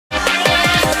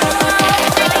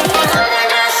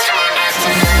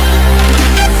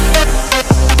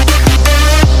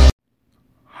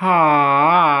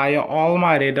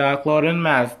Mighty Dark Lord and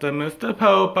Master, Mr.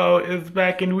 Popo is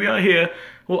back, and we are here.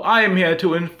 Well, I am here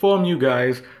to inform you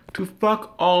guys to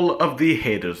fuck all of the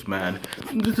haters, man.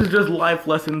 This is just life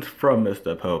lessons from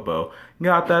Mr. Popo.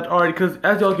 Got that? Alright, because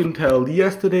as y'all can tell,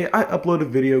 yesterday I uploaded a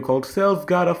video called Cell's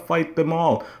Gotta Fight Them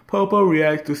All. Popo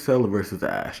reacts to Cell vs.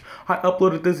 Ash. I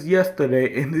uploaded this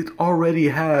yesterday, and it already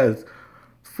has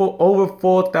over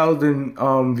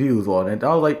 4,000 views on it.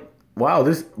 I was like, wow,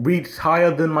 this reached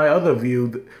higher than my other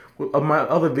view of my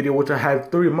other video, which I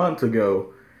had 3 months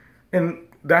ago, and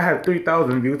that had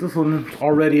 3,000 views. This one's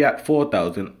already at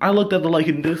 4,000. I looked at the like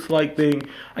and dislike thing.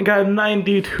 I got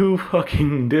 92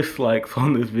 fucking dislikes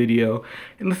on this video,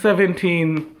 and the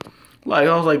 17 like.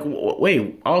 I was like,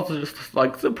 wait. I was just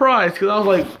like surprised because I was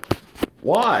like,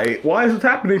 why? Why is this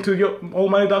happening to your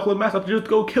Almighty Dark Lord Master? Just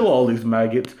go kill all these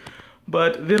maggots.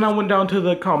 But then I went down to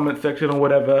the comment section or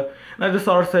whatever, and I just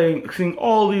started seeing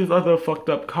all these other fucked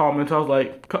up comments. I was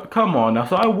like, come on now.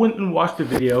 So I went and watched the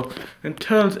video, and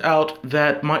turns out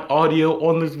that my audio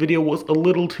on this video was a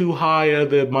little too higher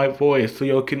than my voice, so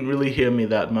y'all couldn't really hear me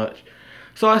that much.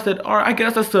 So I said, alright, I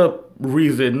guess that's a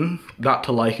reason not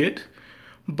to like it.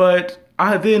 But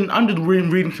I'm just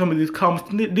reading some of these comments.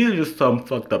 These are just some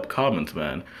fucked up comments,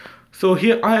 man. So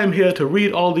here I am here to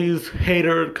read all these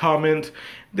hater comments.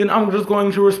 Then I'm just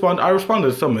going to respond. I responded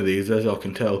to some of these, as y'all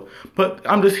can tell, but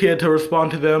I'm just here to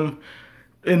respond to them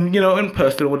in, in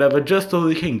person or whatever, just so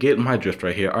they can get my drift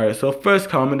right here. Alright, so first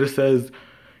comment, it says,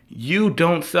 "You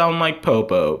don't sound like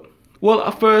Popo." Well,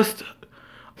 at first,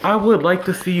 I would like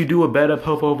to see you do a better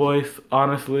Popo voice,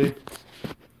 honestly.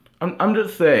 I'm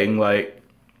just saying, like,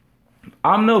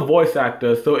 I'm no voice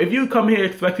actor, so if you come here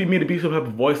expecting me to be some type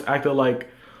of voice actor like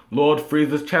Lord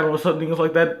Freeze's channel or something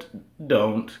like that,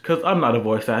 don't, because I'm not a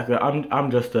voice actor. I'm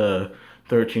just a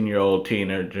 13-year-old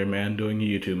teenager, man, doing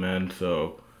YouTube, man,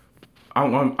 so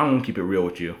I'm gonna keep it real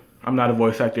with you. I'm not a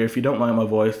voice actor. If you don't like my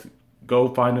voice,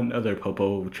 go find another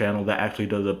Popo channel that actually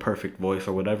does a perfect voice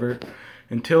or whatever.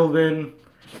 Until then,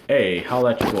 hey,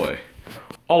 holla at your boy.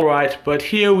 Alright, but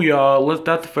here we are.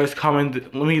 That's the first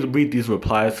comment. Let me read these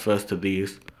replies first to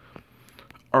these.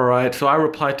 Alright, so I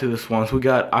replied to this one. So we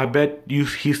got, "I bet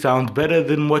he sounds better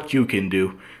than what you can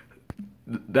do."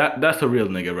 That's a real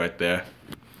nigga right there.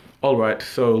 Alright,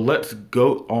 so let's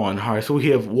go on. Alright, so we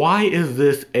have, "Why is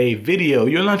this a video?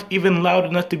 You're not even loud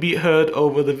enough to be heard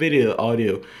over the video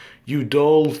audio. You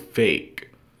dull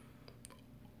fake."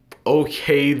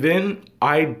 Okay then,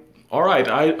 alright,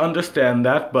 I understand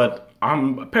that, but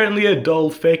I'm apparently a dull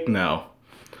fake now.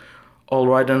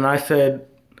 Alright, and I said,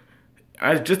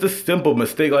 it's just a simple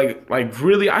mistake. Like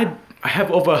really, I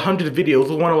have over 100 videos.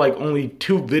 I wanted like only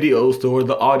 2 videos to where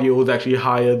the audio was actually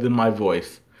higher than my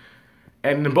voice.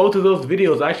 And in both of those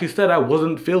videos, I actually said I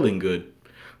wasn't feeling good.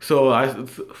 So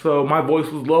my voice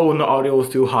was low and the audio was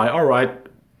too high. Alright,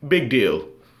 big deal.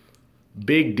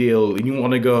 Big deal. And you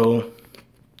want to go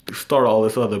start all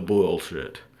this other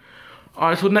bullshit.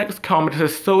 Alright, so next comment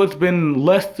says, "So it's been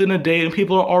less than a day and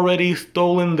people are already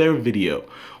stolen their video."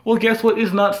 Well, guess what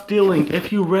is not stealing?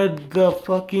 If you read the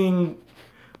fucking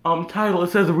title,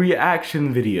 it says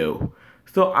reaction video.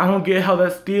 So I don't get how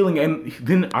that's stealing. And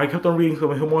then I kept on reading some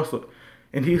of him more,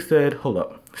 and he said, hold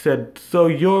up. He said, "So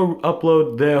you'll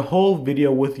upload their whole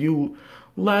video with you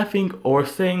laughing or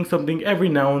saying something every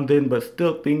now and then, but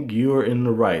still think you're in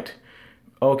the right."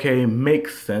 Okay,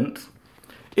 makes sense.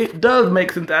 It does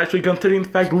make sense, actually, considering the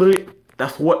fact literally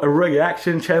that's what a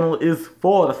reaction channel is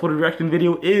for. That's what a reaction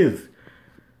video is.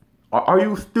 Are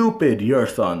you stupid, your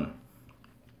son?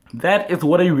 That is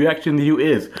what a reaction video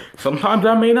is. Sometimes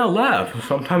I may not laugh.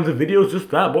 Sometimes the video is just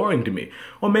that boring to me.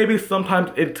 Or maybe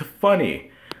sometimes it's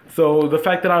funny. So the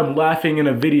fact that I'm laughing in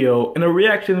a video, in a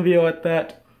reaction video at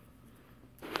that,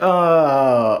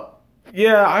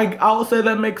 yeah, I'll say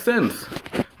that makes sense.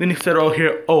 Then he said,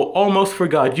 almost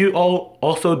forgot. You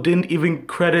also didn't even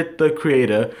credit the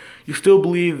creator. You still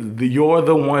believe you're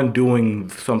the one doing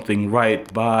something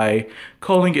right by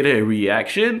calling it a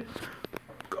reaction?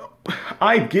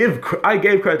 I gave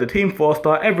credit to Team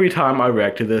 4-Star every time I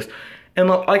react to this. And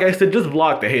like I said, just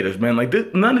block the haters, man. Like,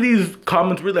 none of these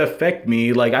comments really affect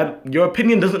me. Like, your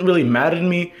opinion doesn't really matter to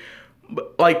me.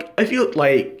 But, like, I feel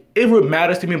like it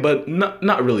matters to me, but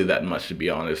not really that much, to be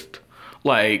honest.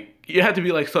 Like, you have to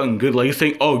be like something good, like you're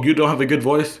saying, "Oh, you don't have a good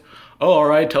voice." Oh,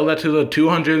 alright, tell that to the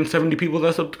 270 people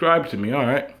that subscribe to me,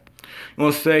 alright. You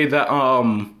want to say that,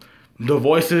 the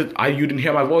voices, you didn't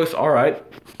hear my voice, alright,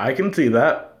 I can see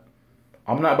that.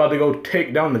 I'm not about to go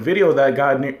take down the video that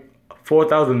got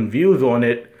 4,000 views on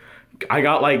it. I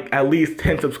got like at least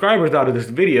 10 subscribers out of this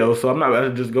video, so I'm not about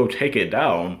to just go take it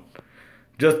down.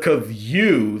 Just because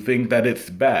you think that it's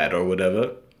bad or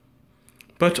whatever.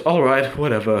 But alright,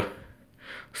 whatever.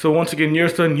 So once again, you're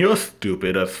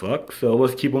stupid as fuck, so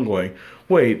let's keep on going.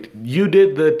 Wait, you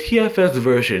did the TFS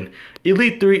version.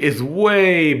 Elite 3 is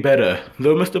way better,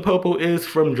 though Mr. Popo is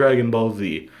from Dragon Ball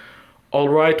Z.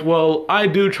 Alright, well, I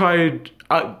do try...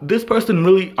 this person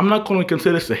really... I'm not going to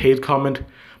consider this a hate comment,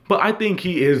 but I think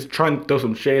he is trying to throw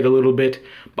some shade a little bit.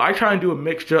 But I try and do a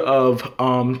mixture of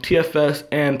TFS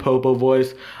and Popo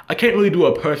voice. I can't really do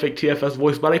a perfect TFS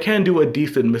voice, but I can do a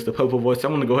decent Mr. Popo voice. So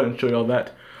I'm going to go ahead and show y'all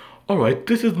that. Alright,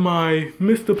 this is my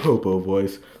Mr. Popo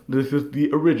voice. This is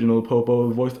the original Popo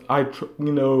voice. I'm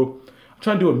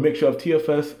trying to do a mixture of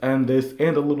TFS and this,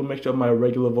 and a little mixture of my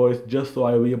regular voice, just so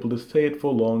I'll be able to say it for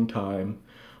a long time.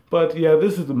 But yeah,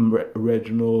 this is the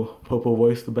original Popo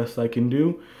voice, the best I can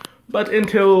do. But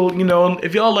until,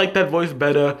 if y'all like that voice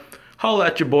better, holla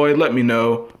at your boy, let me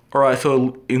know. Alright,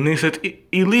 so he says,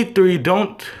 Elite 3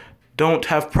 don't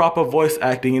have proper voice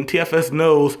acting, and TFS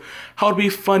knows how to be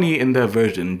funny in their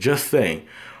version, just saying.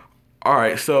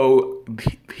 Alright, so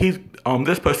he's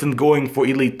this person's going for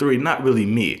Elite 3, not really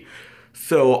me.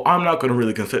 So I'm not gonna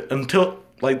really consider until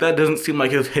that doesn't seem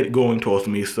like his hit going towards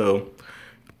me, so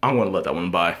I'm gonna let that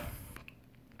one by.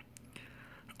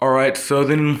 Alright, so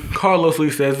then Carlos Lee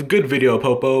says, good video,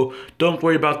 Popo. Don't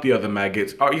worry about the other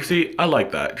maggots. Alright, you see, I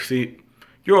like that. You see,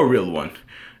 you're a real one.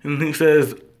 And he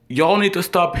says, y'all need to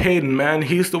stop hating, man.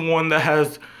 He's the one that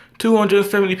has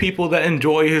 270 people that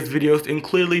enjoy his videos and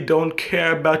clearly don't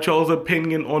care about y'all's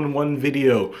opinion on one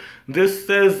video. This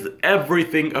says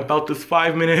everything about this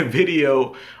 5-minute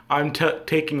video I'm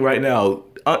taking right now.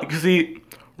 You see,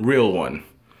 real one.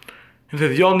 He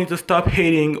says, y'all need to stop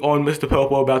hating on Mr.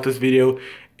 Popo about this video.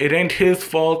 It ain't his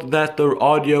fault that the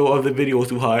audio of the video was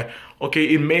too high. Okay,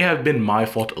 it may have been my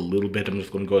fault a little bit. I'm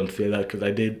just gonna go ahead and say that because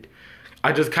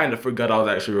I just kind of forgot I was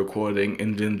actually recording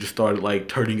and then just started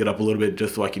turning it up a little bit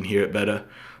just so I can hear it better.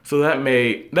 So that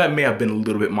may have been a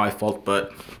little bit my fault,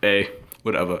 but hey,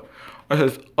 whatever. I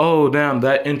says, oh damn,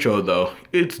 that intro though,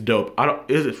 it's dope.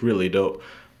 It's really dope.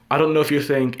 I don't know if you're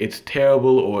saying it's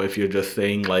terrible or if you're just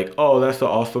saying oh, that's an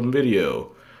awesome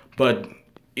video. But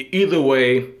either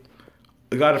way,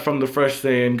 I got it from the first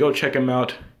saying, go check him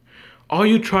out. Are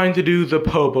you trying to do the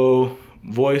Popo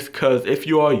voice? Cause if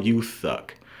you are, you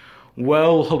suck.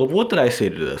 Well, hold up, what did I say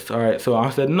to this? Alright, so I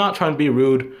said not trying to be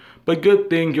rude, but good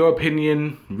thing your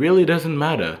opinion really doesn't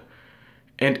matter.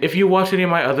 And if you watch any of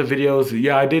my other videos,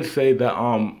 yeah, I did say that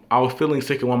I was feeling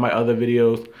sick in one of my other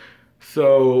videos.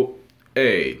 So,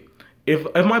 hey, if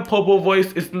my Popo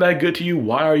voice isn't that good to you,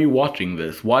 why are you watching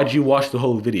this? Why did you watch the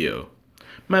whole video?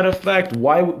 Matter of fact,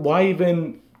 why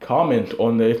even comment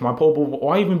on if my Popo,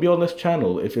 why even be on this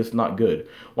channel if it's not good?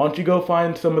 Why don't you go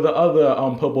find some of the other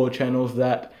Popo channels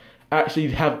that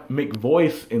actually make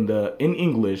voice in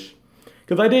English?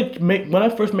 Because when I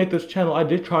first made this channel, I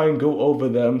did try and go over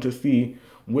them to see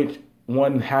which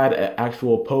one had an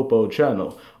actual Popo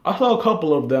channel. I saw a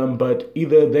couple of them, but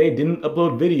either they didn't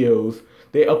upload videos,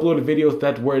 they uploaded videos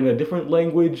that were in a different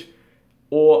language,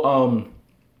 or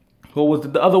what was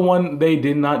it? The other one, they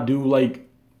did not do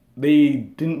they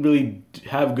didn't really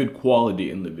have good quality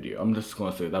in the video. I'm just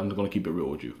gonna say that. I'm just gonna keep it real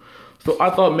with you. So I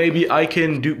thought maybe I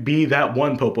can be that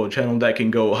one Popo channel that can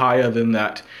go higher than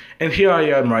that. And here I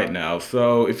am right now.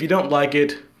 So if you don't like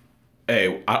it,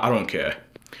 hey, I don't care.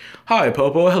 Hi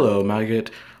Popo, hello maggot.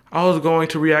 I was going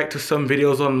to react to some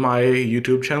videos on my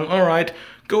YouTube channel. Alright,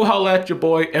 go holla at your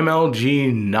boy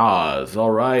MLG Nas,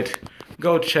 alright?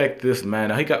 Go check this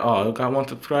man out. He got 1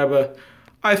 subscriber.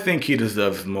 I think he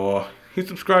deserves more. He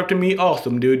subscribed to me.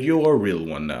 Awesome, dude. You're a real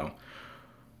one now.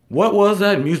 What was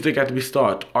that music at the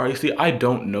start? Alright, see, I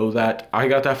don't know that. I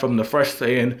got that from the first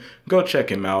saying. Go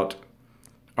check him out.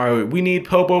 Alright, we need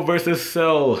Popo versus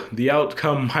Cell. The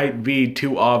outcome might be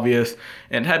too obvious.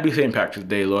 And happy St. Patrick's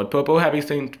Day, Lord Popo. Happy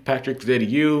St. Patrick's Day to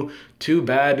you. Too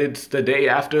bad it's the day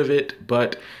after it.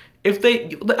 But if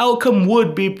the outcome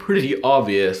would be pretty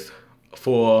obvious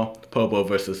for Popo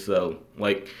versus Cell.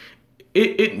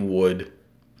 It would.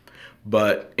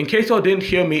 But in case y'all didn't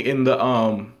hear me in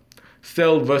the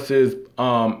Cell versus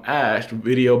Ash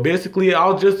video, basically I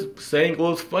was just saying it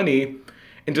was funny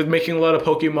and just making a lot of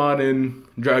Pokemon and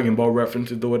Dragon Ball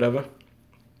references or whatever.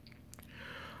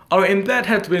 Alright, and that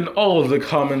has been all of the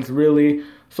comments really.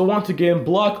 So once again,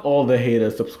 block all the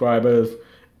hater subscribers.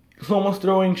 If someone's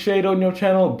throwing shade on your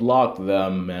channel, block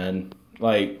them, man.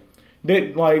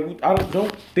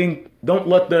 Don't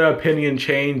let their opinion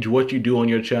change what you do on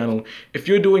your channel. If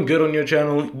you're doing good on your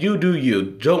channel, you do you.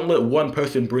 Don't let one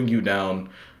person bring you down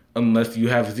unless you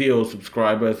have 0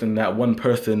 subscribers and that one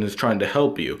person is trying to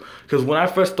help you. Because when I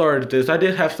first started this, I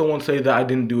did have someone say that I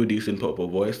didn't do a decent Popo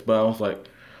voice, but I was like,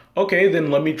 Okay,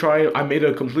 then let me try. I made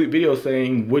a complete video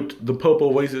saying what the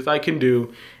Popo voices I can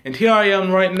do. And here I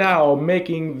am right now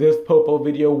making this Popo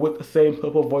video with the same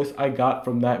Popo voice I got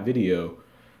from that video.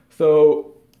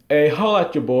 So, holla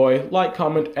at your boy, like,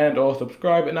 comment, and or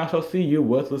subscribe, and I shall see you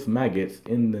worthless maggots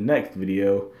in the next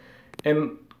video.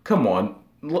 And come on,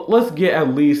 let's get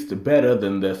at least better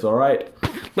than this, alright?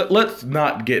 Let's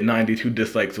not get 92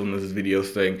 dislikes on this video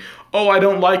saying, oh, I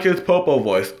don't like his Popo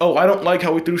voice. Oh, I don't like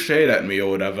how he threw shade at me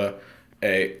or whatever.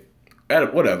 Hey,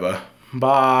 whatever.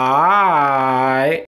 Bye.